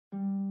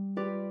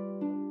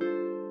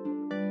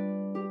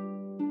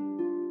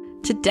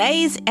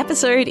Today's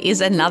episode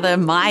is another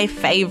My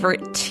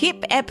Favorite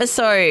Tip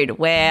episode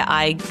where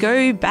I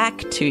go back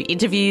to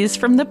interviews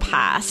from the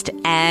past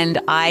and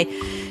I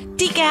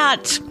dig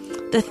out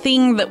the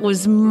thing that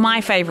was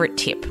my favorite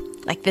tip,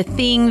 like the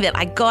thing that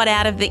I got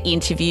out of the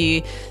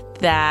interview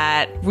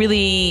that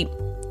really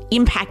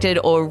impacted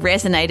or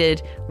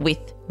resonated with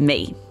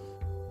me.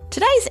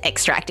 Today's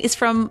extract is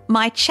from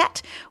my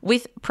chat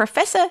with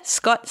Professor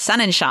Scott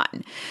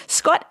Sonenshein.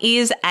 Scott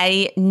is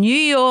a New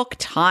York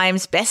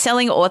Times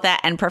bestselling author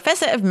and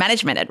professor of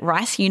management at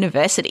Rice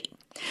University.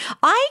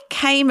 I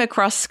came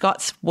across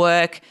Scott's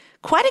work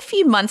quite a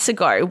few months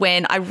ago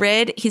when I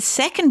read his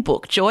second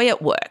book, Joy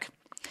at Work.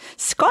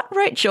 Scott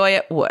wrote Joy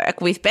at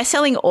Work with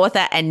bestselling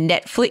author and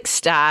Netflix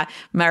star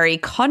Marie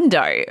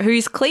Kondo,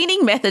 whose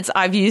cleaning methods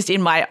I've used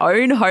in my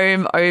own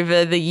home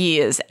over the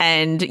years.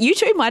 And you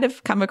too might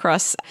have come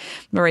across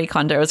Marie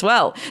Kondo as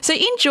well. So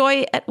in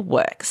Joy at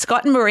Work,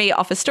 Scott and Marie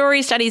offer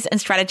stories, studies, and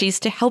strategies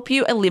to help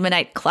you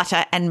eliminate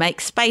clutter and make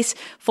space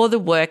for the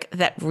work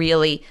that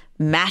really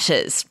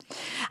matters.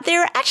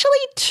 There are actually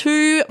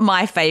two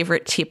My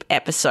Favorite Tip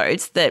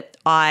episodes that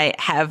I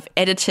have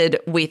edited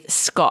with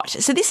Scott.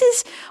 So this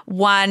is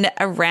one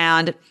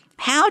around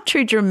how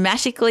to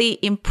dramatically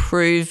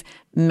improve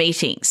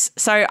meetings.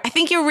 So I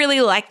think you'll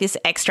really like this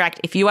extract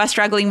if you are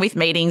struggling with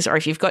meetings or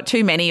if you've got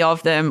too many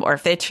of them or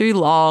if they're too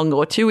long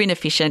or too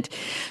inefficient.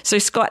 So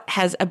Scott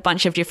has a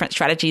bunch of different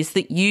strategies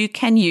that you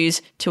can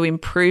use to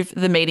improve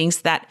the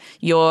meetings that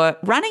you're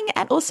running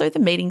and also the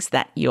meetings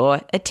that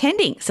you're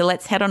attending. So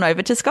let's head on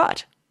over to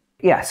Scott.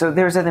 Yeah, so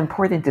there's an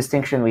important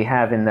distinction we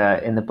have in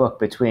the book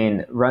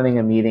between running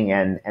a meeting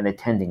and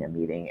attending a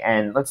meeting.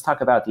 And let's talk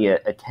about the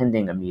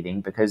attending a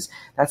meeting, because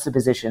that's the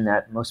position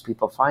that most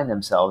people find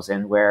themselves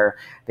in, where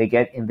they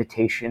get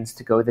invitations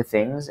to go to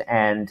things,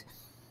 and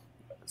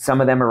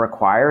some of them are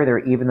required, or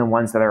even the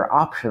ones that are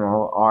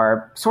optional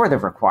are sort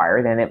of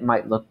required, and it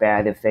might look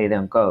bad if they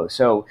don't go.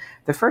 So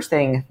the first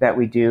thing that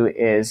we do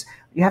is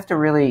you have to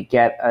really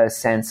get a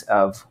sense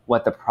of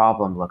what the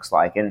problem looks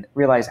like and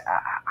realize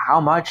how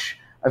much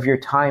of your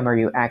time are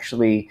you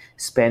actually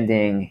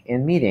spending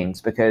in meetings?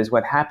 Because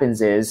what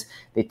happens is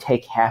they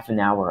take half an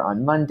hour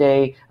on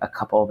Monday, a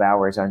couple of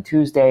hours on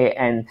Tuesday,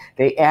 and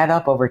they add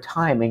up over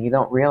time and you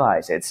don't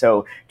realize it.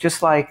 So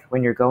just like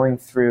when you're going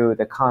through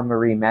the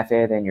KonMari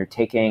method and you're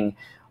taking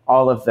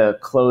all of the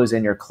clothes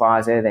in your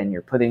closet and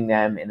you're putting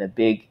them in a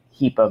big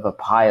heap of a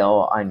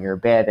pile on your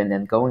bed and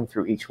then going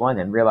through each one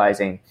and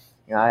realizing,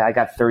 you know, I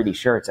got 30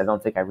 shirts. I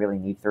don't think I really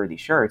need 30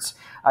 shirts.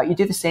 You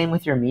do the same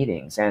with your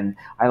meetings. And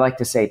I like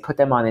to say, put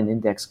them on an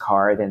index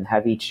card and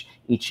have each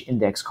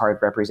index card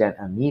represent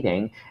a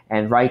meeting,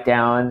 and write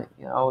down,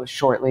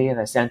 shortly in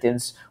a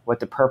sentence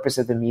what the purpose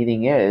of the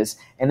meeting is.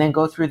 And then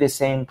go through the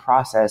same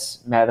process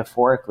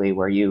metaphorically,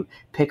 where you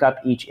pick up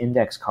each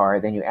index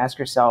card and you ask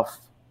yourself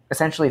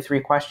essentially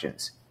three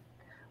questions.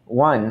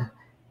 One,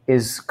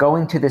 is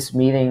going to this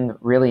meeting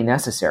really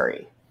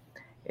necessary?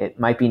 It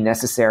might be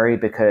necessary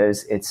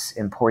because it's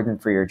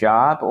important for your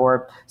job,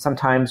 or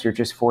sometimes you're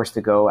just forced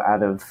to go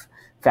out of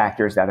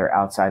factors that are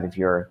outside of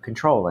your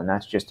control. And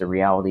that's just the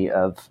reality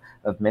of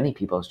many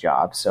people's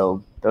jobs.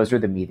 So those are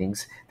the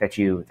meetings that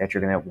you're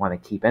going to want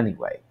to keep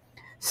anyway.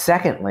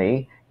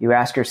 Secondly, you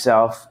ask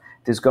yourself,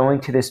 does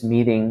going to this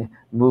meeting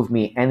move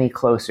me any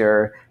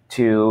closer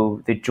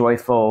to the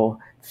joyful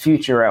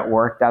future at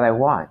work that I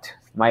want?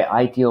 My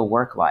ideal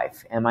work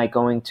life? Am I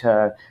going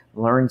to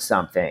learn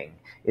something?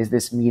 Is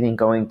this meeting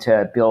going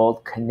to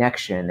build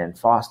connection and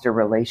foster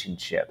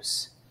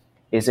relationships?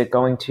 Is it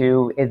going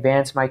to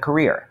advance my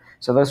career?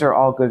 So those are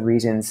all good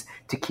reasons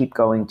to keep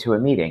going to a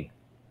meeting.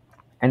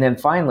 And then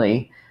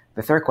finally,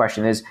 the third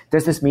question is,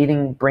 does this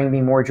meeting bring me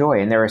more joy?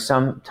 And there are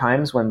some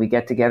times when we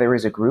get together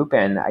as a group,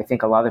 and I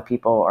think a lot of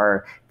people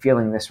are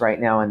feeling this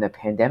right now in the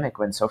pandemic,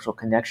 when social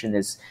connection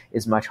is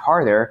much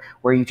harder,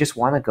 where you just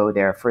want to go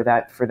there for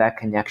that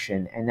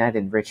connection and that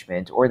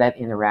enrichment or that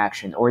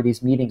interaction. Or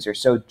these meetings are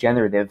so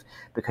generative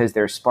because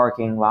they're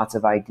sparking lots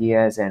of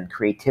ideas and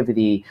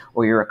creativity,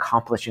 or you're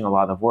accomplishing a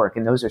lot of work.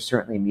 And those are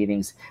certainly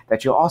meetings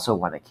that you'll also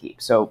want to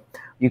keep. So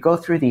you go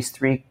through these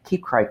three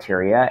keep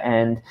criteria,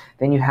 and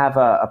then you have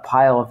a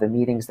pile of the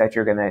meetings that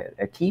you're going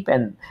to keep,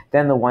 and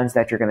then the ones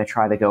that you're going to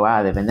try to go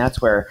out of. And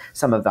that's where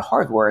some of the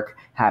hard work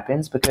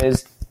happens,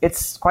 because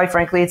it's, quite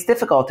frankly, it's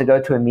difficult to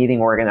go to a meeting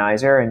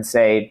organizer and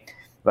say,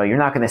 well, you're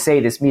not going to say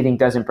this meeting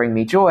doesn't bring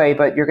me joy,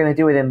 but you're going to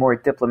do it in more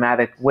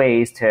diplomatic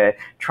ways to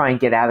try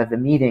and get out of the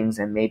meetings,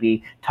 and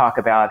maybe talk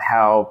about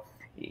how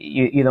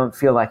you don't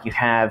feel like you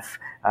have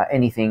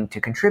anything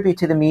to contribute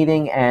to the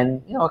meeting.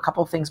 And, a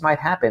couple of things might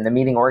happen. The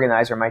meeting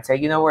organizer might say,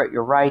 you know what,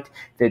 you're right.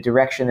 The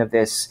direction of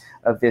this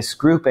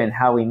group and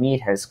how we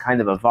meet has kind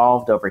of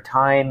evolved over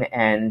time,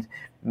 and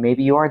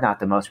maybe you are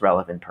not the most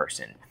relevant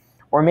person.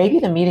 Or maybe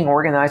the meeting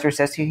organizer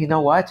says to you, you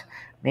know what,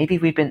 maybe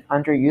we've been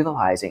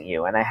underutilizing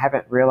you, and I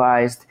haven't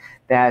realized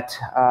that,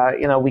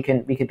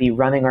 we could be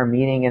running our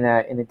meeting in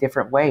a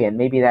different way. And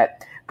maybe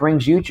that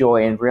brings you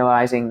joy in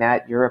realizing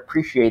that you're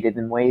appreciated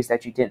in ways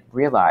that you didn't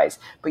realize.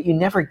 But you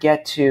never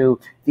get to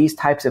these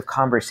types of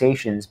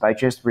conversations by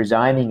just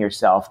resigning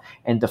yourself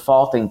and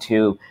defaulting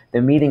to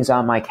the meeting's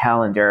on my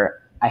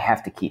calendar, I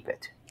have to keep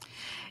it.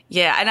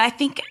 Yeah, and I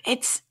think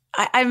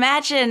I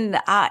imagine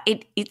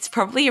it's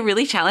probably a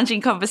really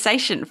challenging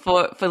conversation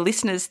for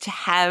listeners to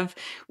have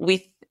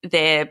with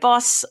their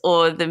boss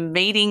or the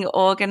meeting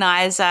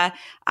organizer.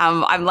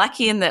 I'm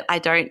lucky in that I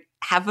don't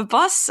have a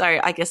boss, so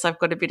I guess I've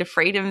got a bit of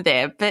freedom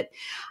there. But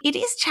it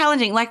is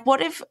challenging. Like, what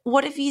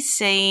have you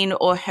seen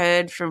or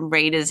heard from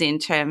readers in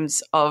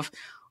terms of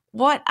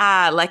what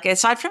are, like,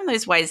 aside from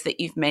those ways that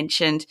you've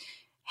mentioned,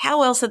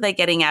 how else are they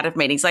getting out of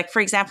meetings? Like,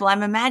 for example,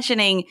 I'm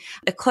imagining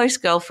a close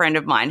girlfriend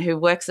of mine who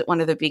works at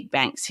one of the big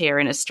banks here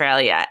in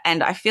Australia,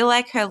 and I feel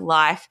like her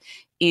life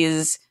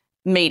is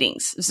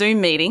meetings,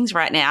 Zoom meetings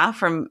right now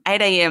from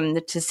 8 a.m.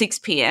 to 6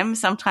 p.m.,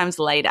 sometimes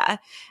later.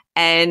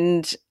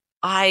 And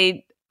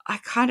I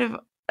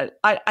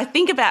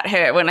think about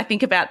her when I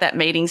think about that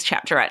meetings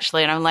chapter,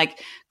 actually, and I'm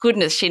like,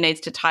 goodness, she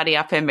needs to tidy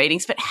up her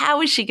meetings. But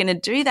how is she going to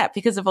do that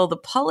because of all the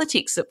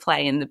politics that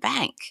play in the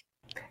bank?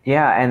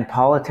 Yeah, and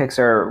politics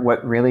are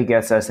what really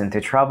gets us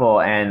into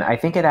trouble. And I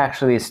think it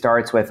actually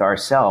starts with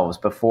ourselves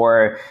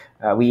before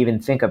we even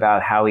think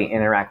about how we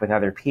interact with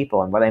other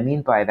people. And what I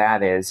mean by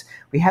that is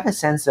we have a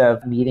sense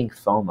of meeting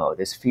FOMO,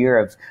 this fear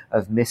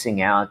of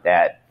missing out,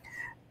 that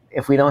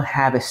if we don't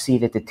have a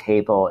seat at the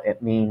table,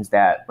 it means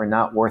that we're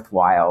not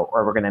worthwhile,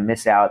 or we're going to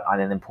miss out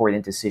on an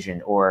important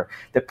decision, or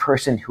the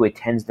person who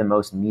attends the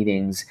most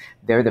meetings,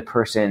 they're the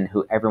person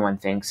who everyone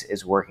thinks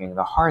is working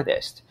the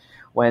hardest.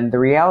 When the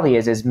reality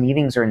is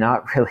meetings are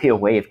not really a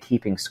way of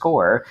keeping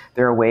score.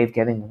 They're a way of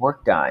getting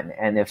work done.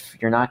 And if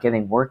you're not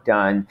getting work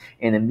done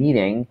in a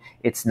meeting,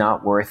 it's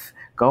not worth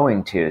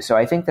going to. So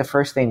I think the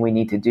first thing we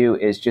need to do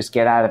is just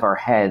get out of our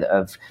head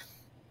of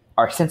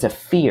our sense of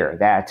fear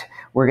that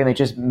we're going to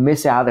just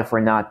miss out if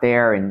we're not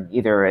there in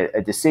either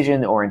a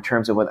decision or in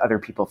terms of what other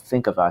people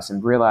think of us,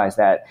 and realize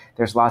that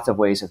there's lots of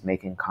ways of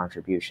making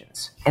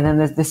contributions. And then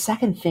the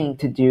second thing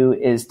to do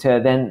is to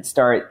then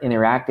start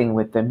interacting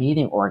with the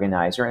meeting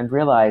organizer and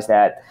realize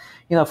that,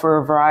 for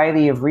a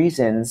variety of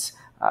reasons,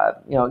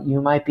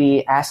 you might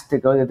be asked to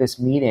go to this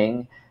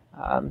meeting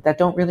that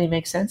don't really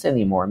make sense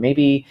anymore.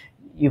 Maybe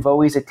you've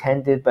always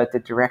attended, but the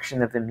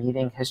direction of the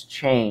meeting has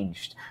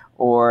changed.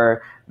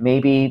 Or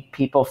maybe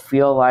people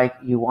feel like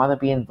you want to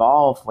be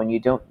involved when you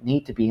don't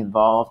need to be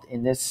involved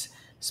in this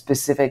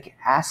specific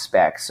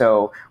aspect.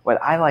 So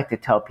what I like to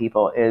tell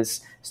people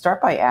is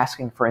start by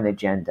asking for an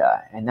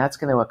agenda, and that's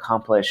going to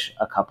accomplish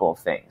a couple of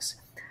things.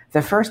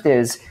 The first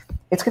is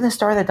it's going to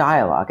start a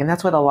dialogue, and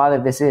that's what a lot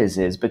of this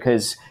is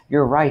because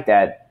you're right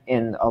that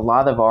in a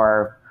lot of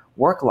our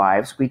work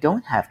lives, we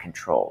don't have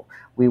control.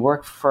 We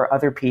work for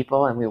other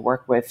people and we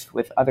work with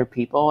other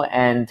people,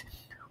 and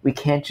we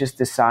can't just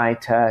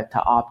decide to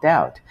opt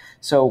out.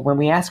 So when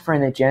we ask for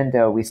an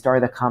agenda, we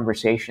start a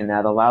conversation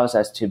that allows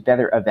us to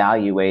better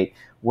evaluate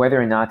whether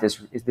or not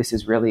this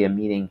is really a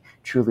meeting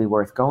truly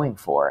worth going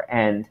for.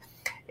 And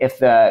if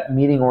the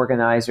meeting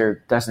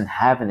organizer doesn't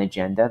have an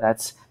agenda,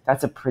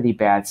 that's a pretty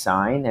bad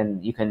sign.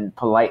 And you can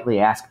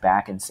politely ask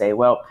back and say,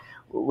 well,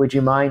 would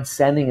you mind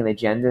sending an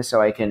agenda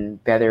so I can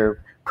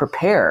better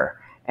prepare?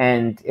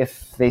 And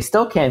if they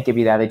still can't give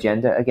you that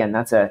agenda, again,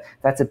 that's a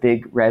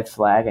big red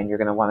flag, and you're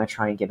going to want to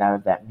try and get out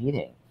of that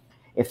meeting.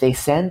 If they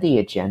send the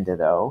agenda,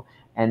 though,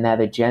 and that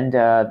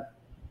agenda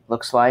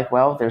looks like,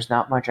 well, there's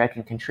not much I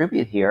can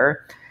contribute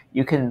here,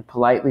 you can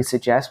politely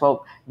suggest,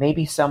 well,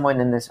 maybe someone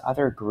in this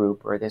other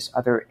group or this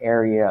other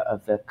area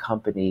of the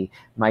company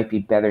might be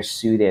better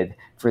suited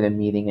for the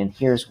meeting, and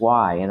here's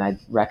why, and I'd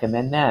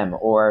recommend them.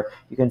 Or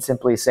you can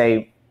simply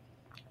say,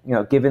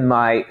 given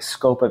my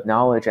scope of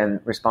knowledge and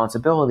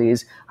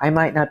responsibilities, I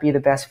might not be the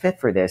best fit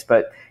for this,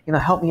 but,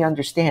 help me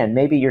understand.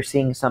 Maybe you're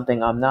seeing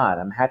something I'm not.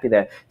 I'm happy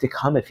to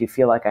come if you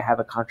feel like I have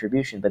a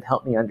contribution, but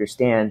help me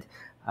understand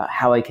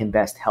how I can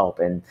best help.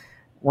 And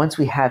once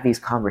we have these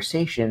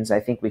conversations, I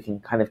think we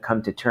can kind of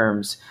come to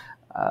terms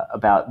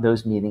about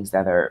those meetings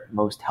that are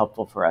most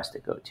helpful for us to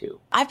go to.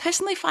 I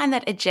personally find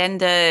that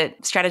agenda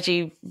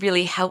strategy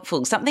really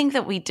helpful, something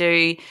that we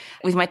do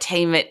with my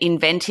team at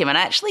Inventium. And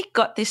I actually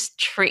got this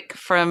trick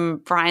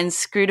from Brian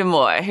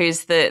Scudamore,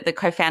 who's the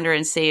co-founder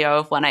and CEO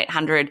of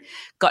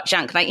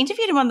 1-800-GOT-JUNK. And I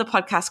interviewed him on the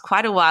podcast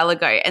quite a while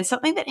ago. And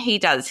something that he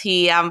does,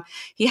 he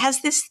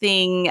has this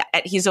thing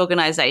at his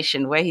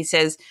organization where he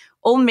says,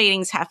 all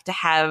meetings have to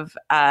have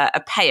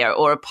a PAYA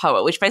or a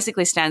POA, which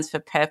basically stands for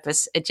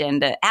Purpose,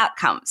 Agenda,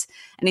 Outcomes.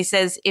 And he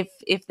says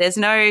if there's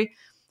no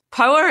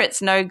POA,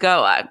 it's no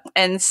goer.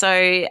 And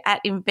so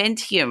at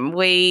Inventium,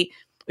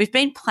 we've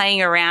been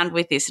playing around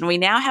with this, and we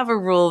now have a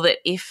rule that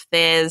if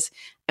there's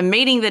a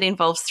meeting that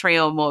involves 3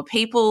 or more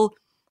people,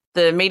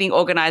 the meeting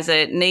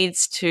organizer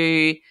needs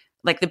to,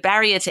 like, the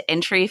barrier to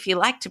entry, if you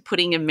like, to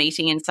putting a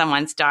meeting in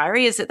someone's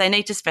diary is that they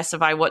need to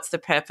specify what's the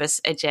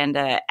purpose,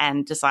 agenda,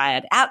 and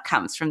desired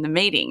outcomes from the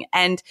meeting.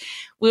 And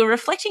we were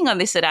reflecting on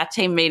this at our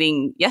team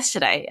meeting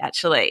yesterday,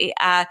 actually.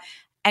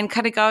 and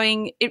kind of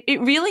going,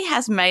 it really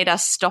has made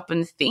us stop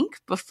and think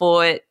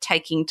before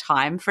taking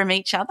time from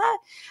each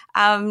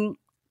other,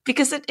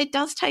 because it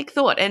does take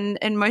thought.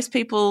 And most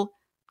people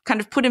kind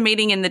of put a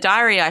meeting in the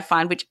diary, I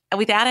find, which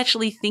without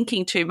actually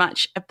thinking too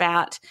much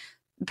about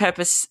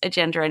purpose,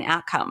 agenda, and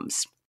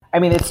outcomes. I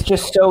mean, it's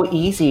just so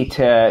easy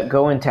to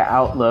go into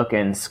Outlook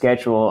and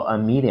schedule a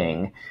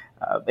meeting.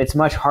 It's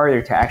much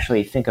harder to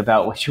actually think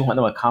about what you want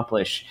to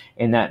accomplish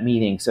in that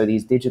meeting. So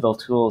these digital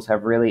tools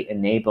have really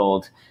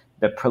enabled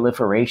the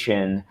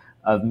proliferation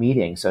of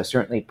meetings. So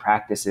certainly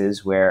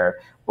practices where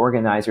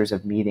organizers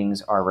of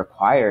meetings are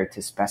required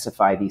to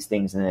specify these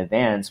things in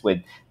advance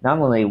would not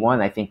only,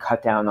 one, I think,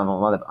 cut down on a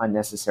lot of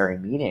unnecessary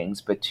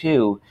meetings, but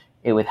two,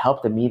 it would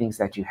help the meetings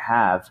that you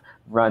have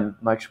run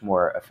much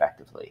more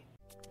effectively.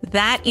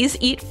 That is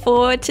it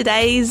for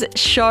today's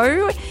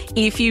show.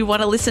 If you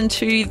want to listen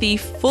to the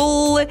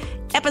full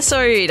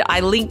episode,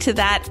 I link to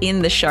that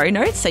in the show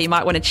notes, so you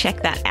might want to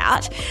check that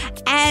out.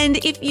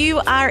 And if you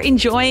are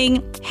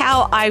enjoying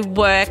how I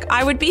work,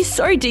 I would be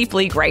so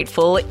deeply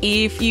grateful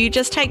if you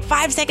just take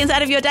 5 seconds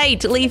out of your day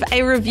to leave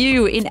a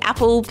review in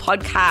Apple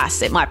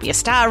Podcasts. It might be a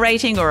star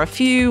rating or a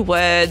few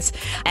words.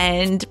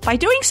 And by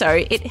doing so,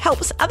 it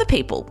helps other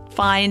people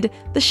find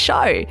the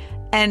show.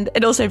 And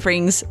it also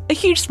brings a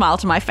huge smile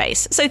to my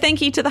face. So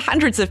thank you to the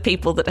hundreds of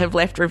people that have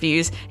left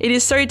reviews. It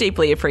is so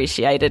deeply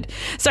appreciated.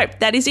 So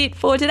that is it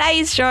for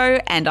today's show,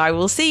 and I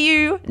will see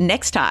you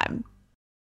next time.